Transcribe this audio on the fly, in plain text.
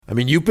I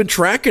mean, you've been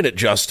tracking it,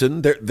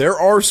 Justin. There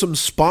are some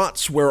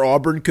spots where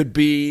Auburn could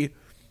be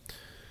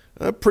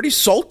pretty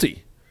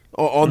salty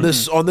on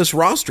this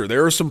roster.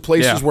 There are some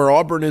places where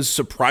Auburn is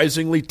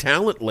surprisingly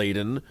talent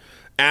laden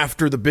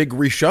after the big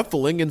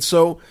reshuffling, and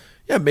so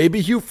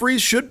maybe Hugh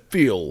Freeze should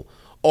feel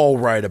all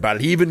right about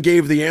it. He even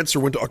gave the answer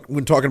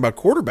when talking about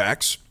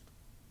quarterbacks.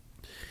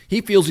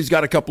 He feels he's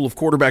got a couple of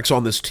quarterbacks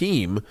on this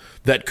team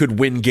that could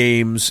win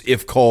games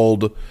if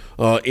called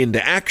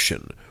into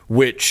action,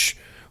 which,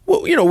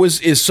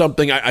 is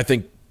something I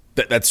think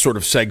that sort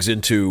of segs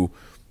into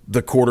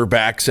the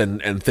quarterbacks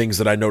and things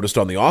that I noticed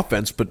on the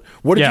offense. But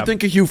what did you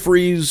think of Hugh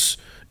Freeze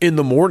in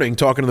the morning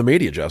talking to the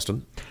media,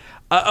 Justin?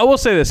 I will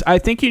say this. I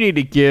think you need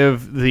to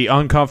give the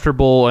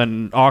uncomfortable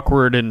and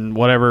awkward and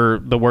whatever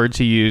the words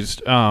he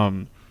used,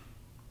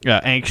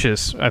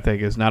 anxious, I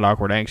think is not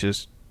awkward,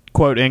 anxious,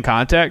 quote in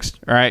context.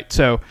 All right.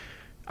 So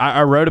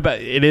I wrote about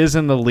it is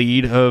in the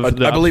lead of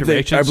the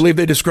observations. I believe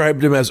they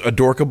described him as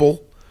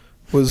adorkable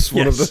was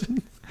one of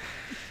the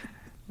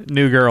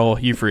new girl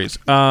Hugh Freeze.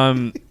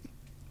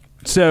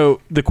 So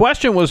the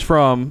question was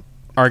from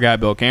our guy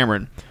Bill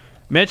Cameron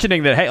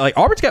mentioning that, hey, like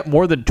Auburn's got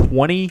more than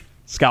 20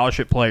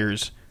 scholarship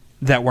players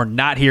that were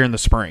not here in the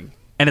spring.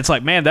 And it's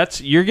like, man,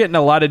 you're getting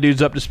a lot of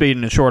dudes up to speed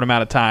in a short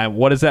amount of time.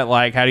 What is that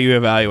like? How do you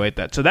evaluate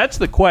that? So that's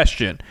the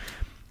question.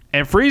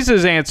 And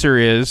Freeze's answer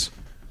is,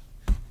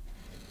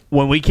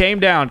 when we came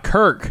down,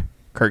 Kirk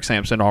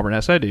Sampson,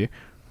 Auburn SID,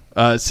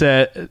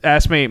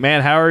 asked me,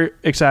 man, how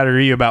excited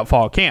are you about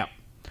fall camp?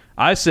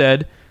 I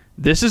said,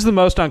 this is the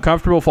most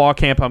uncomfortable fall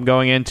camp I'm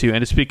going into,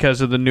 and it's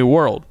because of the new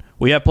world.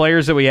 We have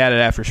players that we added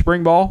after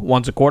spring ball.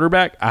 One's a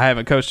quarterback. I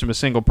haven't coached him a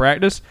single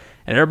practice.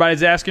 And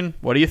everybody's asking,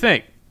 what do you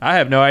think? I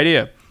have no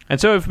idea.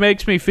 And so it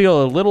makes me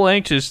feel a little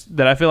anxious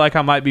that I feel like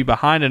I might be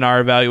behind in our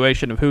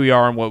evaluation of who we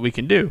are and what we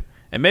can do.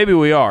 And maybe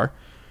we are.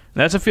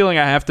 That's a feeling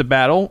I have to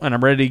battle, and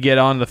I'm ready to get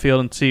on the field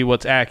and see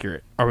what's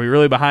accurate. Are we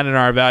really behind in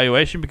our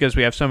evaluation because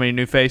we have so many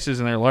new faces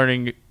and they're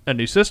learning a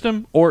new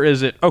system? Or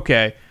is it,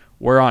 okay,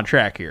 we're on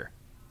track here?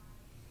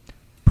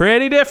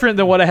 Pretty different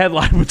than what a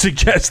headline would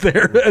suggest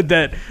there.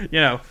 That,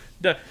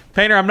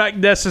 Painter, I'm not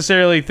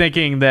necessarily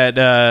thinking that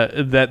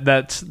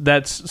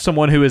that's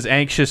someone who is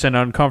anxious and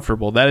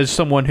uncomfortable. That is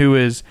someone who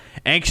is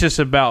anxious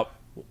about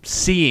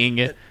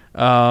seeing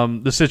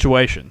the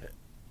situation.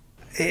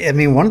 I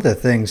mean, one of the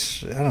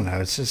things, I don't know,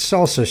 it's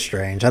also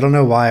strange. I don't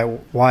know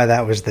why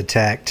that was the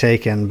tack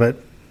taken, but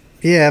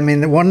yeah, I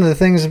mean, one of the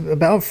things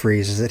about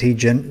Freeze is that he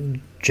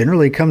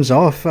generally comes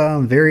off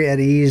very at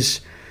ease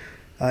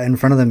in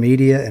front of the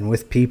media and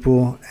with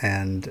people,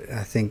 and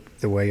I think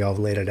the way y'all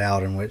laid it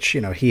out, in which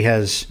he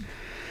has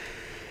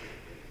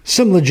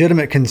some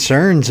legitimate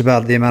concerns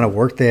about the amount of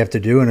work they have to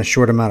do in a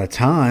short amount of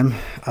time,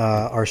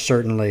 are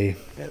certainly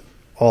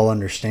all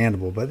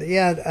understandable. But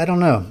yeah, I don't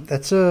know.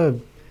 That's a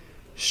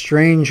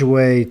strange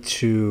way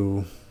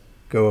to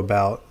go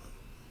about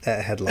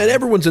that headline. And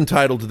everyone's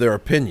entitled to their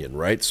opinion,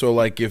 right? So,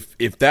 like,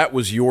 if that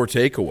was your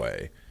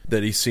takeaway,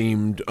 that he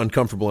seemed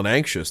uncomfortable and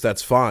anxious,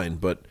 that's fine.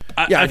 But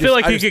I feel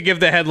like you could give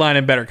the headline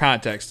in better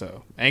context,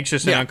 though.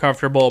 Anxious and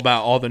uncomfortable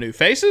about all the new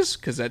faces,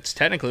 because that's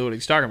technically what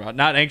he's talking about.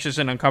 Not anxious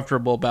and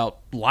uncomfortable about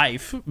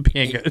life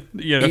being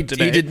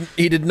today.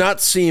 He did not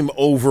seem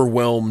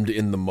overwhelmed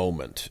in the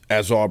moment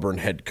as Auburn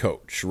head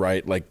coach,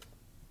 right? Like,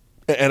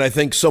 and I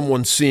think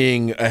someone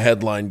seeing a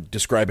headline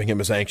describing him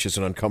as anxious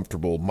and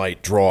uncomfortable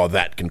might draw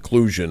that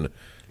conclusion,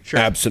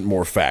 absent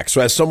more facts.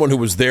 So as someone who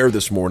was there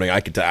this morning, I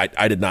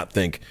did not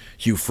think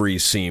Hugh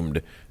Freeze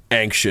seemed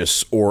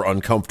anxious or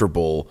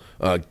uncomfortable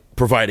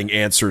providing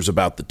answers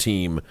about the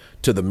team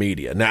to the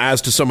media. Now,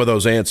 as to some of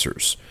those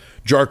answers,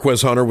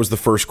 Jarquez Hunter was the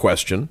first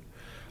question,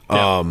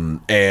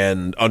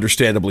 and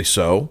understandably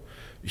so.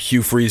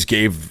 Hugh Freeze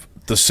gave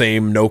the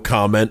same no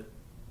comment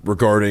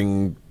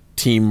regarding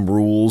team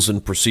rules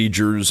and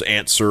procedures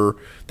answer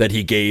that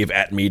he gave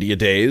at media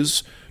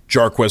days.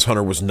 Jarquez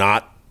Hunter was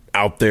not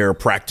out there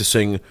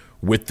practicing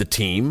with the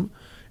team.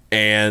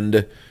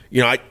 And,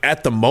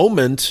 at the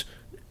moment,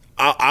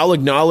 I'll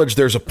acknowledge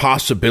there's a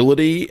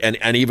possibility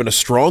and even a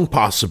strong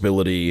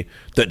possibility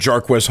that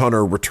Jarquez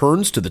Hunter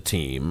returns to the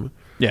team.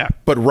 Yeah.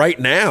 But right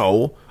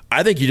now,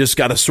 I think you just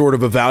got to sort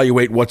of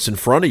evaluate what's in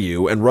front of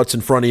you. And what's in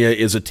front of you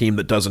is a team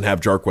that doesn't have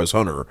Jarquez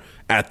Hunter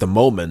at the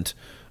moment.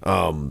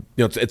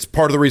 It's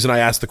part of the reason I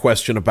asked the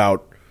question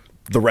about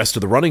the rest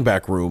of the running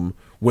back room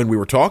when we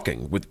were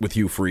talking with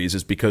Hugh Freeze,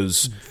 is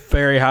because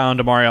very high on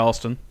Damari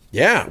Alston.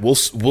 Yeah, we'll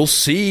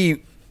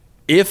see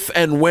if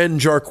and when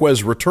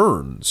Jarquez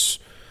returns.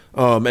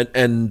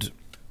 And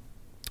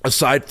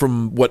aside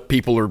from what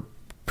people are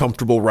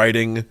comfortable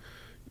writing,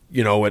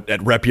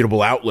 at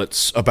reputable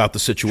outlets about the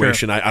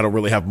situation, I don't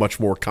really have much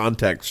more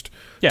context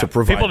to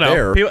provide people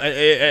know.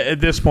 there. At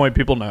this point,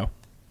 people know.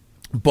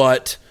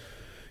 But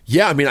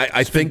yeah, I mean,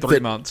 I think 3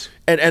 months,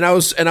 and I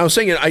was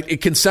saying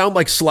it can sound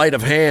like sleight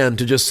of hand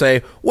to just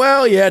say,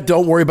 well, yeah,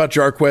 don't worry about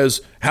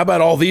Jarquez. How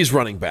about all these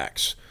running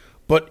backs?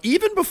 But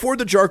even before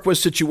the Jarquez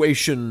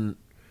situation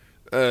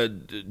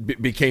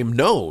became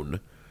known,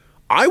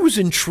 I was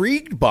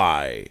intrigued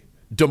by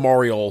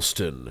Damari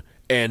Alston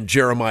and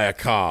Jeremiah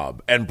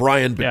Cobb and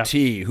Brian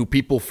Battie, who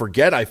people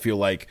forget, I feel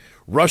like,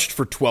 rushed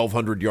for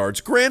 1,200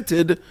 yards.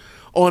 Granted,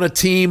 on a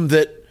team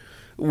that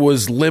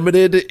was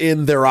limited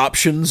in their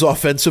options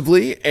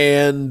offensively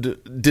and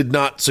did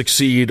not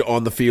succeed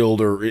on the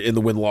field or in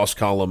the win-loss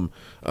column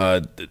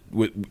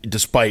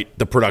despite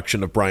the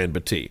production of Brian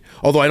Battie.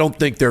 Although I don't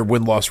think their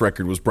win-loss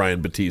record was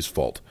Brian Battie's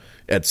fault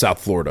at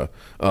South Florida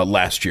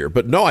last year.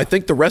 But no, I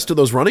think the rest of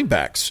those running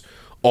backs,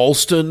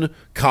 Alston,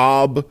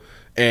 Cobb,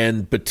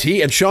 and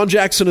Battie, and Sean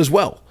Jackson as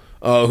well,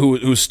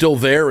 who's still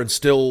there and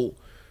still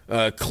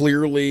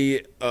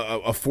clearly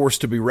a force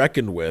to be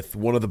reckoned with,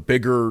 one of the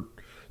bigger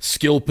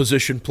skill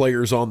position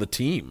players on the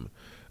team.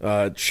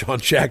 Sean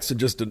Jackson,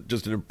 just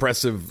an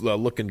impressive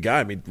looking guy.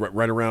 I mean,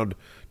 right around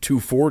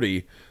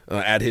 240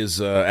 at his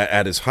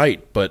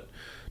height. But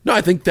no,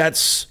 I think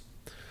that's.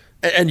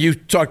 And you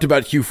talked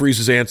about Hugh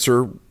Freeze's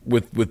answer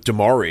with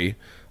Damari.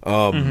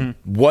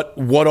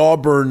 What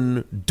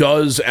Auburn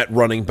does at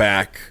running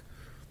back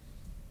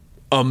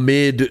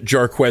amid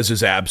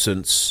Jarquez's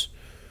absence,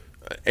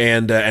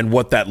 and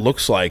what that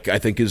looks like, I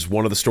think, is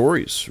one of the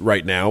stories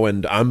right now.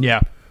 And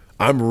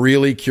I'm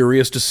really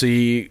curious to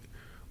see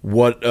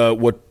what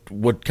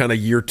kind of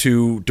year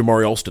two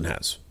Damari Alston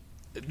has.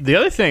 The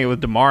other thing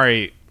with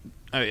Damari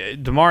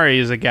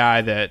is a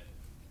guy that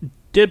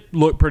did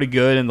look pretty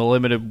good in the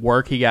limited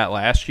work he got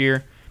last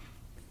year.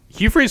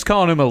 Hugh Freeze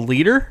calling him a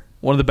leader,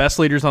 one of the best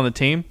leaders on the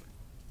team.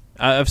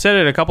 I've said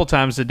it a couple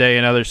times today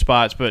in other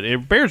spots, but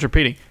it bears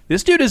repeating.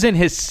 This dude is in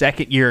his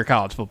second year of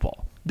college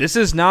football. This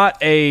is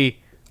not a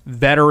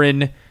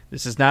veteran.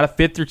 This is not a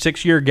 5th or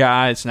 6th year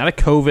guy. It's not a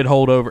COVID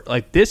holdover.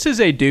 Like, this is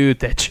a dude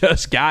that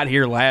just got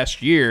here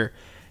last year,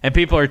 and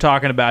people are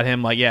talking about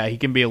him like, yeah, he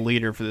can be a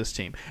leader for this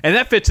team. And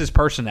that fits his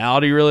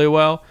personality really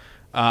well.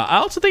 I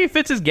also think it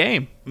fits his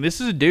game.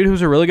 This is a dude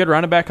who's a really good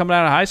running back coming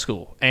out of high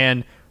school.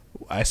 And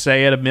I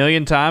say it a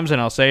million times,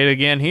 and I'll say it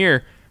again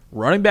here,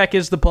 running back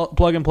is the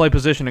plug-and-play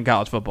position in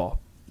college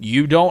football.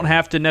 You don't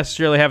have to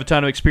necessarily have a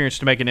ton of experience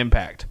to make an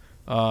impact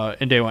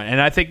in day one. And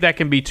I think that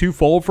can be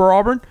twofold for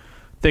Auburn.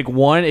 I think,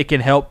 one, it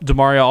can help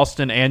Damari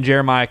Alston and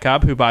Jeremiah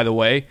Cobb, who, by the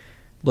way,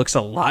 looks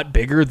a lot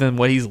bigger than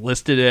what he's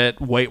listed at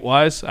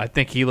weight-wise. I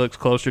think he looks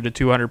closer to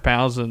 200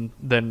 pounds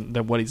than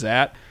what he's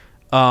at.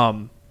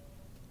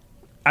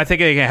 I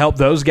think it can help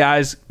those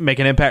guys make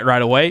an impact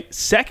right away.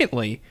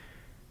 Secondly,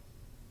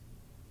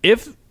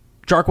 if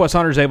Jarquez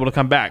Hunter is able to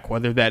come back,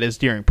 whether that is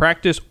during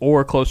practice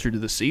or closer to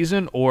the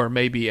season or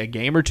maybe a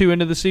game or two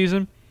into the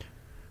season,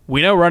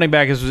 we know running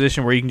back is a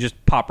position where you can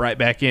just pop right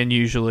back in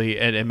usually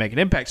and make an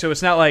impact. So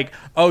it's not like,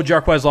 oh,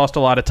 Jarquez lost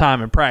a lot of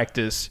time in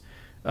practice.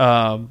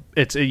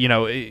 It's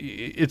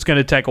going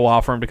to take a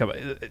while for him to come.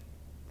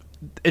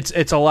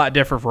 It's a lot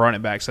different for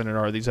running backs than it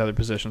are these other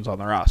positions on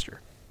the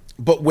roster.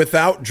 But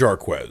without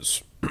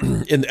Jarquez,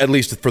 at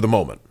least for the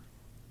moment,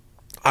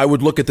 I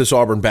would look at this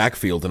Auburn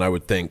backfield and I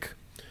would think,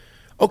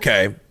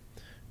 okay,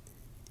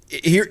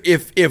 here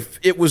if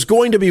it was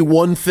going to be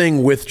one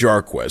thing with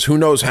Jarquez, who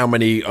knows how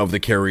many of the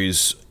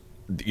carries,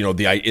 in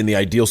the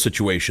ideal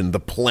situation, the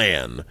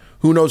plan,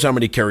 who knows how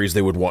many carries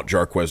they would want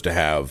Jarquez to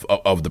have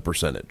of the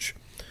percentage.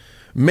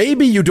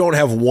 Maybe you don't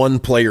have one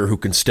player who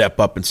can step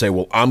up and say,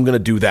 well, I'm going to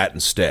do that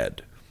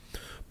instead.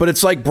 But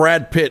it's like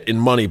Brad Pitt in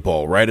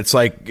Moneyball, right? It's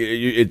like,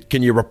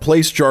 can you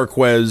replace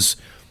Jarquez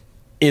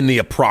in the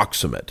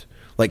approximate?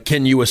 Like,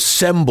 can you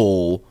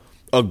assemble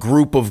a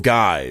group of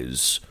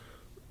guys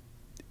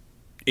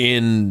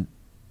in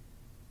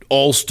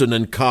Alston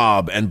and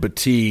Cobb and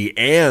Battie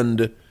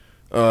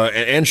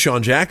and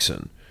Sean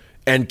Jackson?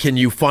 And can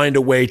you find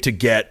a way to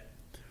get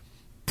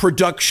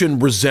production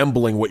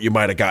resembling what you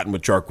might have gotten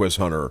with Jarquez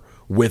Hunter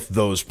with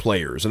those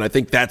players? And I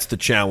think that's the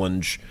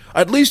challenge,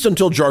 at least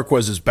until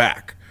Jarquez is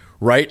back,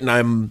 right?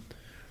 And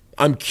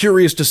I'm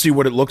curious to see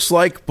what it looks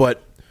like,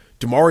 but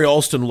Damari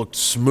Alston looked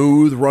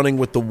smooth running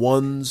with the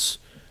ones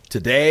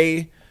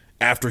today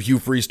after Hugh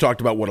Freeze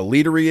talked about what a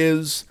leader he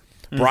is.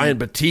 Brian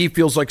Battie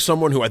feels like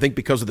someone who I think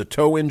because of the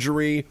toe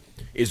injury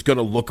is going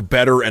to look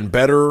better and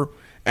better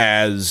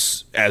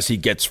as he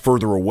gets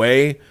further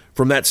away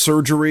from that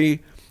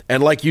surgery.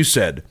 And like you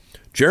said,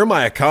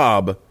 Jeremiah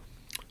Cobb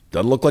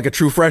doesn't look like a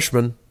true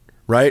freshman,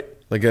 right?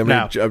 Like,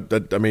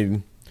 I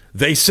mean,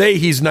 they say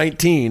he's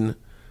 19,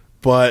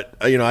 but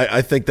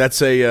I think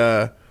that's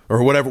or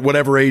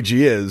whatever age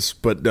he is.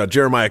 But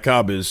Jeremiah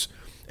Cobb is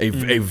a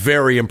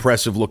very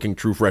impressive looking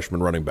true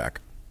freshman running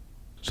back.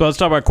 So let's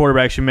talk about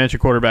quarterbacks. You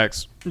mentioned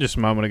quarterbacks just a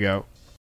moment ago.